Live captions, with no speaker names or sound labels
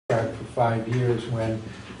for 5 years when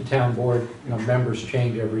the town board, members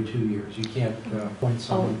change every 2 years. You can't appoint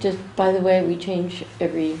someone. Oh, just by the way, we change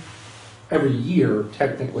every year,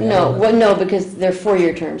 technically. No, because they're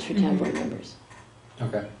 4-year terms for town board members.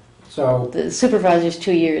 Okay. So the supervisor's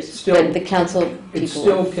 2 years, but the council people it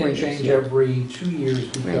still are 4 can years, change yeah. every 2 years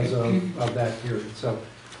because of that period. So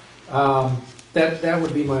that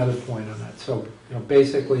would be my other point on that. So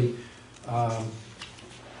basically,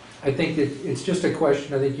 I think that it's just a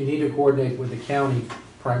question. I think you need to coordinate with the county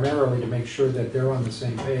primarily to make sure that they're on the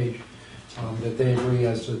same page, that they agree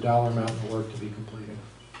as to the dollar amount of work to be completed.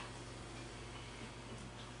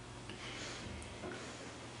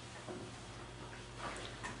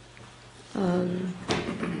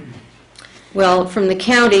 Well, from the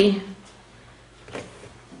county,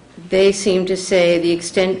 they seem to say the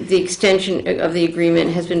extension of the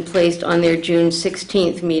agreement has been placed on their June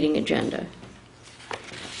 16th meeting agenda.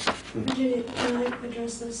 Virginia, can I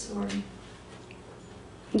address this, or?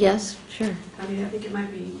 Yes, sure. I mean, I think it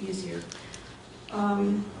might be easier.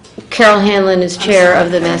 Carol Hanlon is chair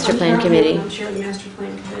of the Master Plan Committee. I'm chair of the Master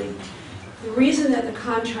Plan Committee. The reason that the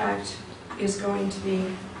contract is going to be,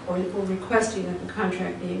 or we're requesting that the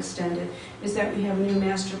contract be extended, is that we have a new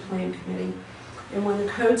Master Plan Committee. And when the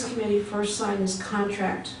Codes Committee first signed this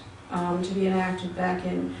contract to be enacted back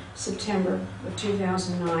in September of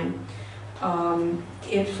 2009,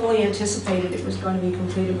 it fully anticipated it was going to be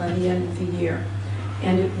completed by the end of the year,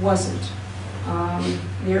 and it wasn't.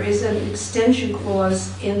 There is an extension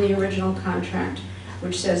clause in the original contract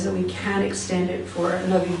which says that we can extend it for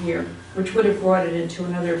another year, which would have brought it into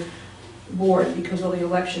another board because all the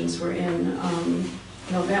elections were in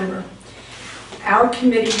November. Our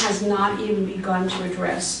committee has not even begun to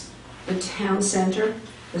address the town center,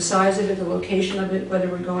 the size of it, the location of it, whether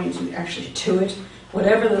we're going to actually do it,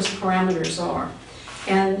 whatever those parameters are.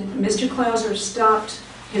 And Mr. Klauser stopped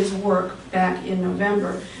his work back in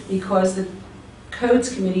November because the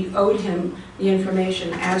Codes Committee owed him the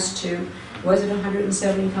information as to, was it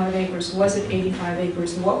 175 acres, was it 85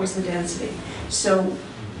 acres, and what was the density. So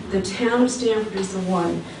the town of Stamford is the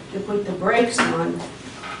one that put the brakes on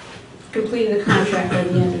completing the contract by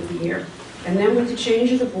the end of the year. And then with the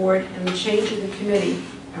change of the board and the change of the committee,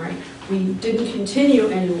 all right, we didn't continue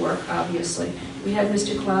any work, obviously. We had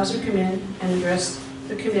Mr. Klauser come in and address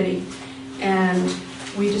the committee, and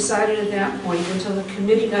we decided at that point, until the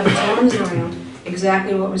committee got its arms around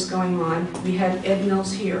exactly what was going on, we had Ed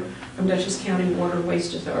Mills here from Dutchess County Water and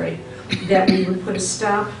Waste Authority, that we would put a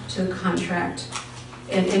stop to the contract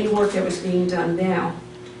and any work that was being done now,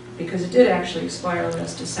 because it did actually expire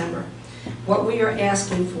last December. What we are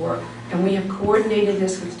asking for, and we have coordinated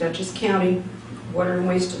this with Dutchess County Water and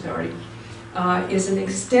Waste Authority, is an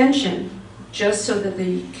extension just so that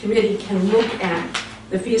the committee can look at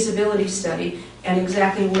the feasibility study and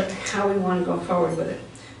exactly how we want to go forward with it.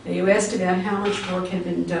 Now, you asked about how much work had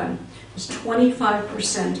been done. It was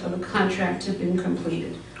 25% of the contract had been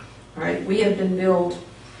completed. All right, we have been billed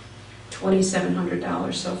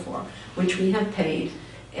 $2,700 so far, which we have paid,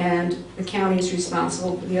 and the county is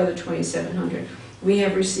responsible for the other $2,700. We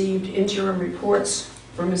have received interim reports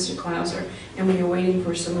from Mr. Klauser, and we are waiting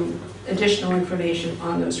for some additional information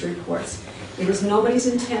on those reports. It is nobody's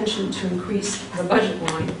intention to increase the budget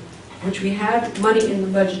line, which we have money in the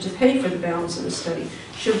budget to pay for the balance of the study,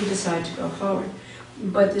 should we decide to go forward.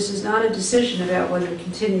 But this is not a decision about whether to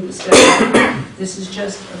continue the study. This is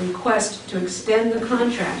just a request to extend the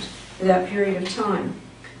contract for that period of time,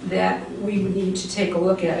 that we would need to take a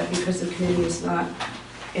look at it because the committee is not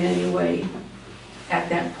in any way at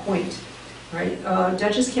that point. Right?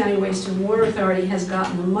 Dutchess County Waste and Water Authority has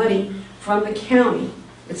gotten the money from the county.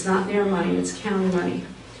 It's not their money, it's county money.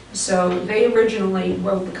 So they originally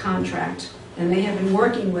wrote the contract, and they have been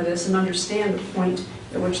working with us and understand the point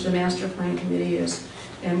at which the Master Plan Committee is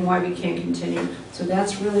and why we can't continue. So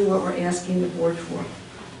that's really what we're asking the board for.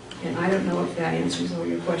 And I don't know if that answers all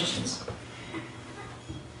your questions.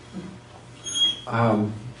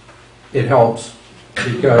 It helps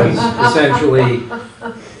because essentially,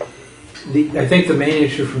 I think the main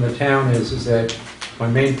issue from the town is that my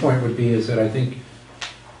main point would be is that I think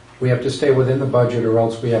we have to stay within the budget or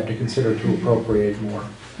else we have to consider to appropriate more.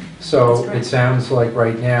 So it sounds like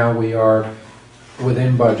right now we are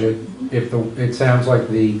within budget. It sounds like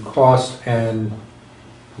the cost and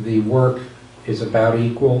the work is about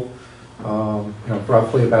equal.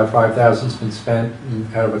 Roughly about 5,000's been spent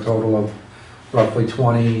out of a total of roughly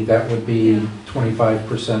 20. That would be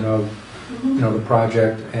 25% of the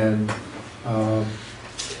project. And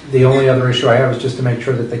the only other issue I have is just to make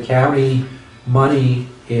sure that the county money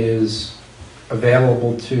is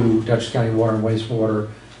available to Dutchess County Water and Wastewater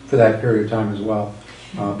for that period of time as well.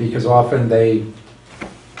 Because often they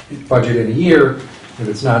budget in a year, if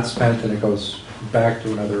it's not spent, then it goes back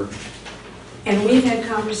to another. And we've had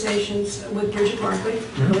conversations with Bridget Barkley,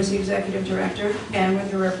 who is the executive director, and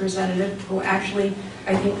with the representative, who actually,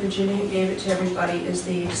 I think Virginia gave it to everybody, is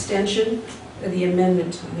the extension, the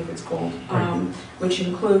amendment, I think it's called, which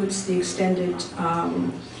includes the extended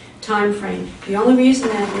time frame. The only reason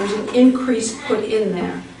that there's an increase put in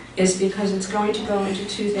there is because it's going to go into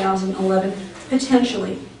 2011,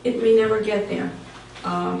 potentially. It may never get there.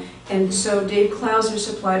 And so Dave Klauser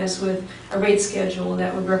supplied us with a rate schedule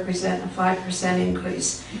that would represent a 5%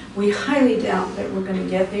 increase. We highly doubt that we're going to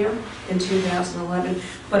get there in 2011,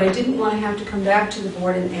 but I didn't want to have to come back to the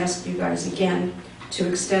board and ask you guys again to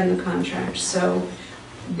extend the contract. So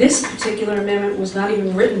this particular amendment was not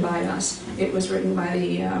even written by us. It was written by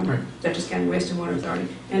the Dutchess County Waste and Water Authority.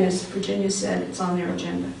 And as Virginia said, it's on their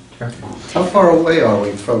agenda. Okay. How far away are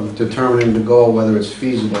we from determining the goal, whether it's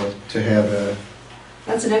feasible to have a...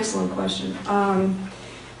 That's an excellent question.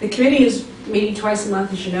 The committee is meeting twice a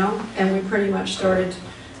month, as you know, and we pretty much started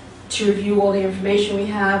to review all the information we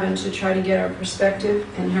have and to try to get our perspective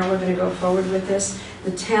and how we're going to go forward with this.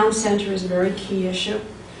 The town center is a very key issue,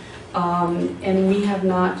 and we have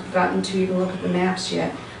not gotten to even look at the maps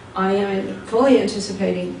yet. I am fully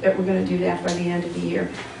anticipating that we're going to do that by the end of the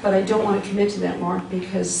year, but I don't want to commit to that, Mark,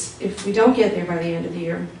 because if we don't get there by the end of the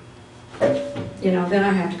year, then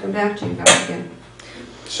I have to come back to you guys again.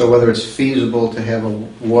 So whether it's feasible to have a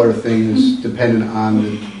water thing is dependent on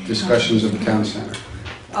the discussions of the town center.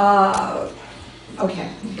 Okay.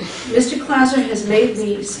 Mr. Klauser has made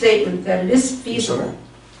the statement that it is feasible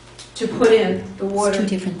to put in the water. It's two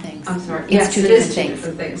different things. I'm sorry. It's Yes, two it is different two things.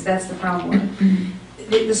 different things. That's the problem.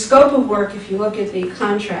 The scope of work, if you look at the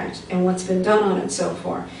contract and what's been done on it so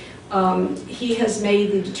far, he has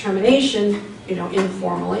made the determination,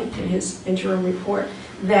 informally in his interim report,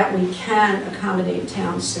 that we can accommodate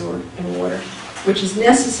town sewer and water, which is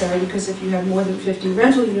necessary because if you have more than 50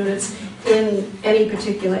 rental units in any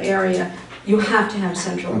particular area, you have to have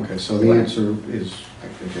central. Okay, so the answer is,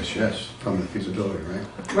 I guess, yes, from the feasibility,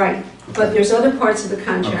 right? Right, but there's other parts of the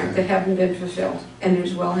contract Okay. that haven't been fulfilled. And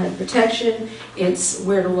there's wellhead protection, it's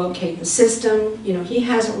where to locate the system. He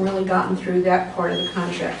hasn't really gotten through that part of the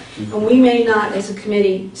contract. And we may not, as a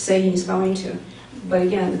committee, say he's going to. But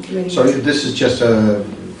again, the committee... So this is just a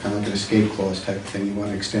kind of like an escape clause type of thing. You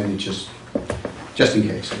want to extend it just in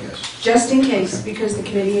case, I guess. Just in case, Okay. because the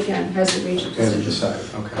committee, again, hasn't reached a Hasn't decision.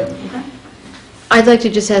 decided, okay. Okay. I'd like to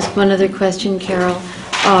just ask one other question, Carol.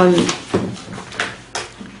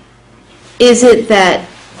 Is it that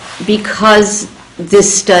because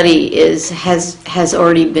this study has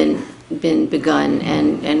already been begun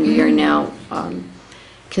and we are now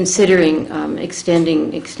considering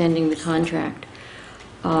extending the contract,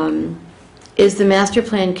 is the master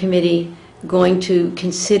plan committee going to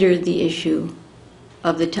consider the issue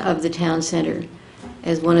of the town center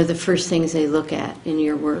as one of the first things they look at in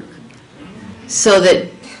your work? So that,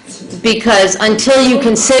 because until you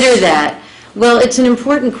consider that, well, it's an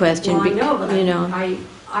important question. Well, I know, but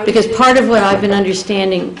I Because think- part of what I've been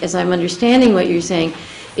understanding, as I'm understanding what you're saying,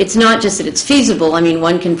 it's not just that it's feasible. I mean,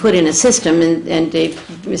 one can put in a system, and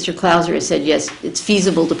Mr. Klauser has said, yes, it's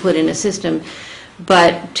feasible to put in a system,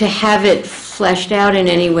 but to have it fleshed out in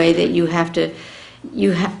any way that you have to,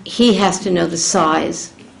 he has to know the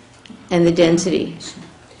size and the density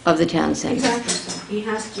of the town center. Exactly. He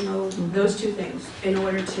has to know those two things in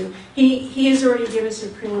order to... He has already given us a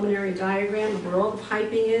preliminary diagram of where all the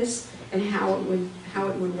piping is and how it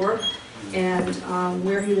would work, and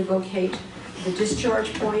where he would locate the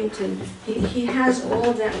discharge point, and he has all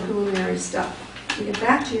of that preliminary stuff. To get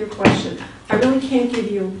back to your question, I really can't give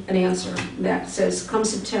you an answer that says, come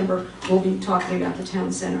September, we'll be talking about the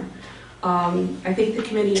town center. I think the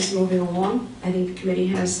committee is moving along. I think the committee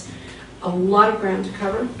has a lot of ground to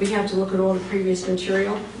cover. We have to look at all the previous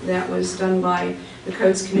material that was done by the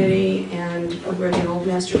Codes Committee and where the old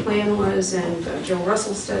master plan was, and Joe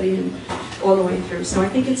Russell's study, and all the way through. So I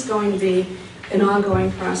think it's going to be an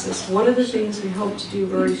ongoing process. One of the things we hope to do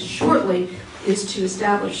very shortly is to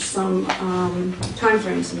establish some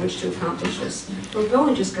timeframes in which to accomplish this. But we've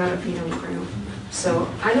only just got our feet on the ground. So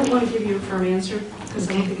I don't want to give you a firm answer, because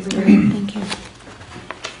I don't think it's a good one. Thank you.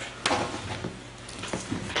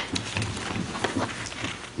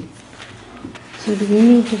 So do we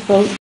need to vote